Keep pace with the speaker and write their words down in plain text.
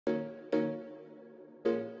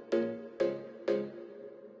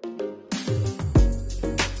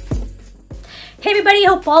Hey everybody,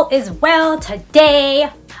 hope all is well. Today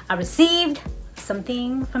I received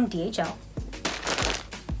something from DHL.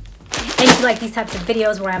 And if you like these types of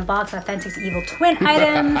videos where I unbox authentic evil twin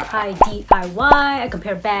items, I DIY, I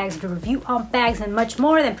compare bags, do review on bags and much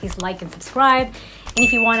more, then please like and subscribe. And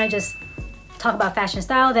if you want to just talk about fashion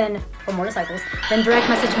style or motorcycles, then direct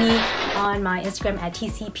message me on my Instagram at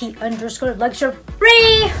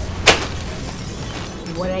TCP_luxury.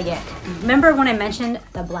 What did I get? Remember when I mentioned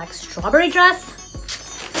the black strawberry dress?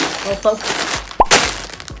 Well, folks,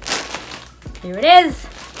 here it is.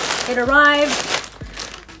 It arrived.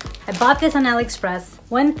 I bought this on AliExpress.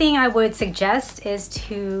 One thing I would suggest is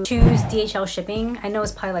to choose DHL shipping. I know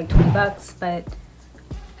it's probably like 20 bucks, but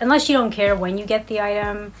unless you don't care when you get the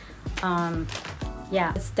item,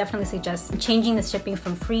 yeah, it's definitely suggest changing the shipping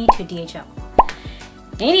from free to DHL.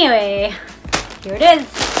 Anyway, here it is.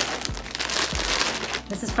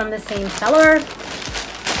 This is from the same seller on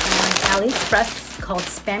AliExpress called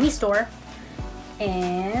Spammy Store.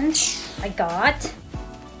 And I got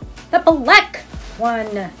the black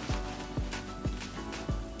one.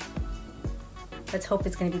 Let's hope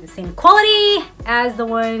it's going to be the same quality as the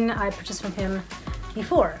one I purchased from him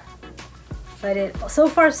before. But so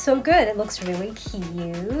far so good. It looks really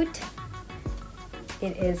cute.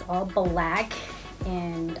 It is all black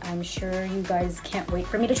and I'm sure you guys can't wait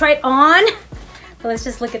for me to try it on. But let's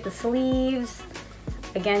just look at the sleeves.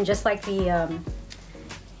 Again, just like the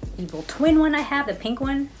evil twin one I have, the pink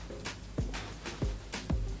one.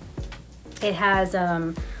 It has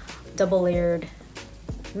double layered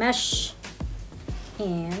mesh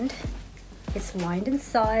and it's lined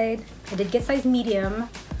inside. I did get size medium.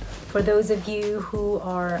 For those of you who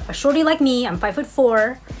are a shorty like me, I'm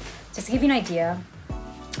 5'4", just to give you an idea.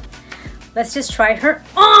 Let's just try her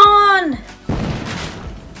on.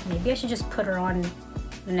 Maybe I should just put her on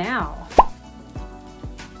now.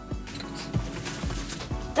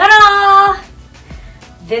 Ta-da!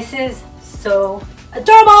 This is so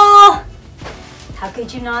adorable! How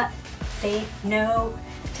could you not say no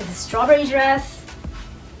to the strawberry dress?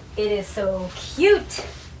 It is so cute.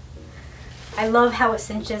 I love how it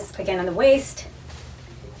cinches again on the waist.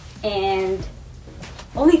 And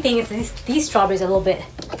only thing is these strawberries are a little bit,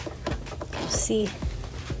 see,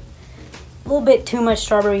 a little bit too much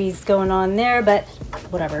strawberries going on there, but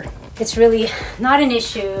whatever. It's really not an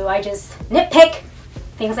issue. I just nitpick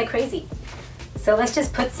things like crazy. So let's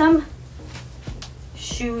just put some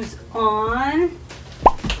shoes on.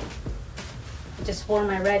 I just wore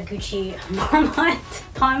my red Gucci Marmont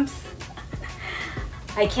pumps.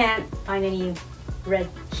 I can't find any red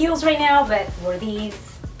heels right now, but wore these.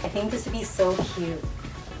 I think this would be so cute.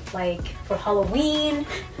 Like for Halloween,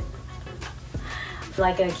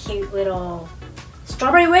 like a cute little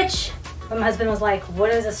strawberry witch. My husband was like, what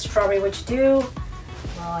does a strawberry witch do?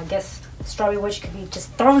 Well, I guess strawberry witch could be just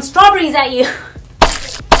throwing strawberries at you.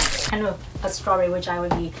 Kind of a strawberry witch I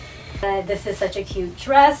would be. This is such a cute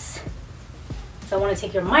dress. So I want to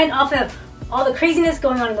take your mind off of all the craziness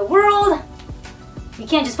going on in the world. You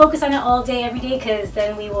can't just focus on it all day, every day, because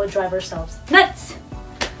then we will drive ourselves nuts.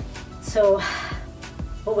 So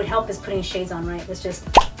what would help is putting shades on, right? Let's just...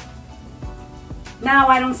 Now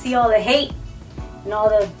I don't see all the hate and all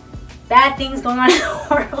the bad things going on in the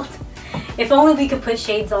world. If only we could put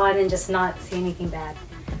shades on and just not see anything bad.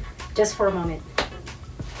 Just for a moment.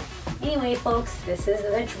 Anyway, folks, this is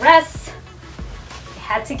the dress. I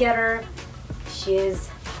had to get her. She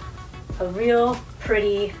is a real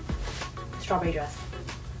pretty strawberry dress.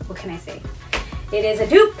 What can I say? It is a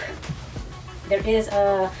dupe. There is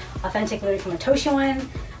a authentic Lyric Motoshi one.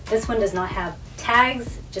 This one does not have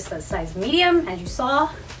tags, just a size medium, as you saw.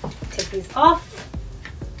 Take these off.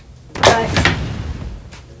 But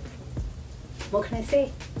what can I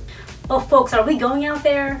say? Oh, folks, are we going out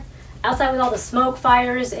there outside with all the smoke,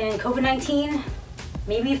 fires, and COVID-19?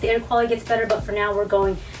 Maybe if the air quality gets better, but for now we're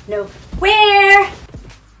going nowhere.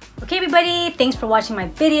 Okay, everybody, thanks for watching my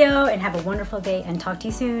video and have a wonderful day and talk to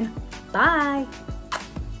you soon. Bye.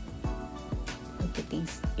 Look at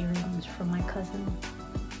these earrings from my cousin.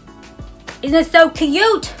 Isn't it so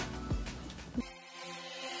cute?